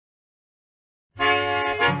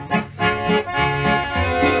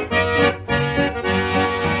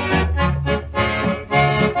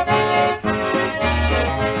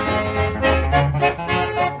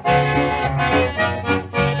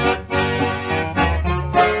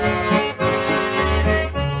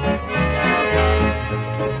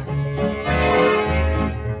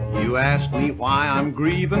I'm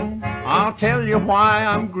grieving, I'll tell you why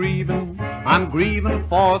I'm grieving. I'm grieving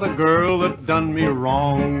for the girl that done me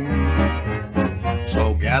wrong.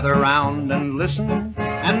 So gather round and listen,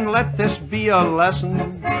 and let this be a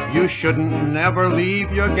lesson. You shouldn't never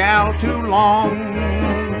leave your gal too long.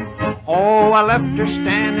 Oh, I left her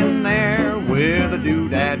standing there with a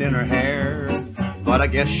doodad in her hair, but I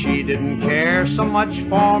guess she didn't care so much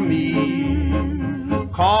for me,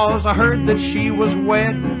 'cause I heard that she was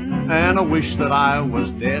wed, and I wish that I was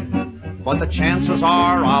dead, but the chances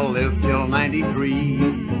are I'll live till 93.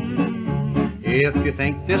 If you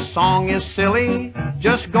think this song is silly,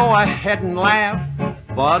 just go ahead and laugh,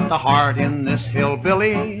 but the heart in this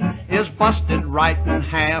hillbilly is busted right in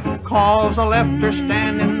half, 'cause I left her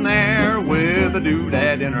standing there with a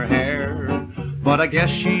doodad in her hair, but I guess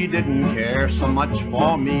she didn't care so much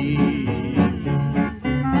for me.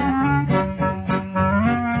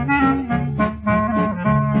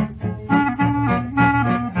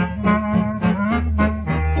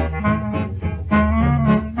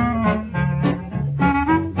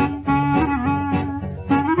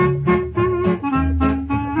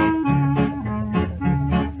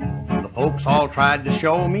 Tried to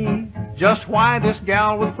show me just why this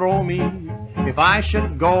gal would throw me if I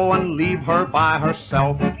should go and leave her by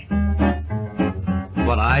herself.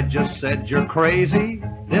 But I just said, you're crazy,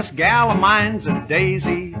 this gal of mine's a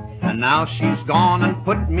daisy, and now she's gone and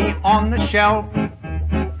put me on the shelf.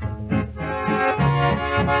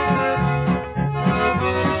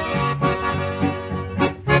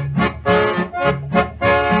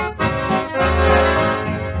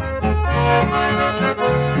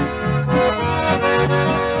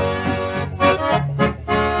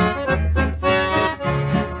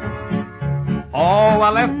 I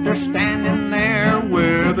left her standing there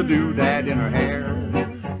with a doodad in her hair,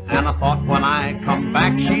 and I thought when I come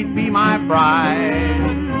back she'd be my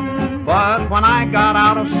bride. But when I got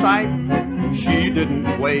out of sight, she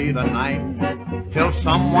didn't wait a night till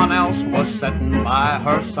someone else was sitting by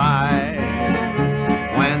her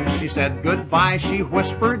side. When she said goodbye, she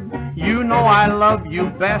whispered, you know I love you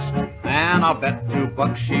best, and I'll bet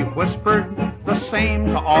 $2 she whispered the same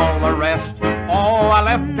to all the rest. Oh, I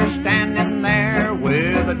left her standing there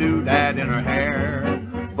with a doodad in her hair,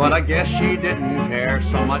 but I guess she didn't care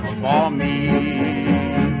so much for me.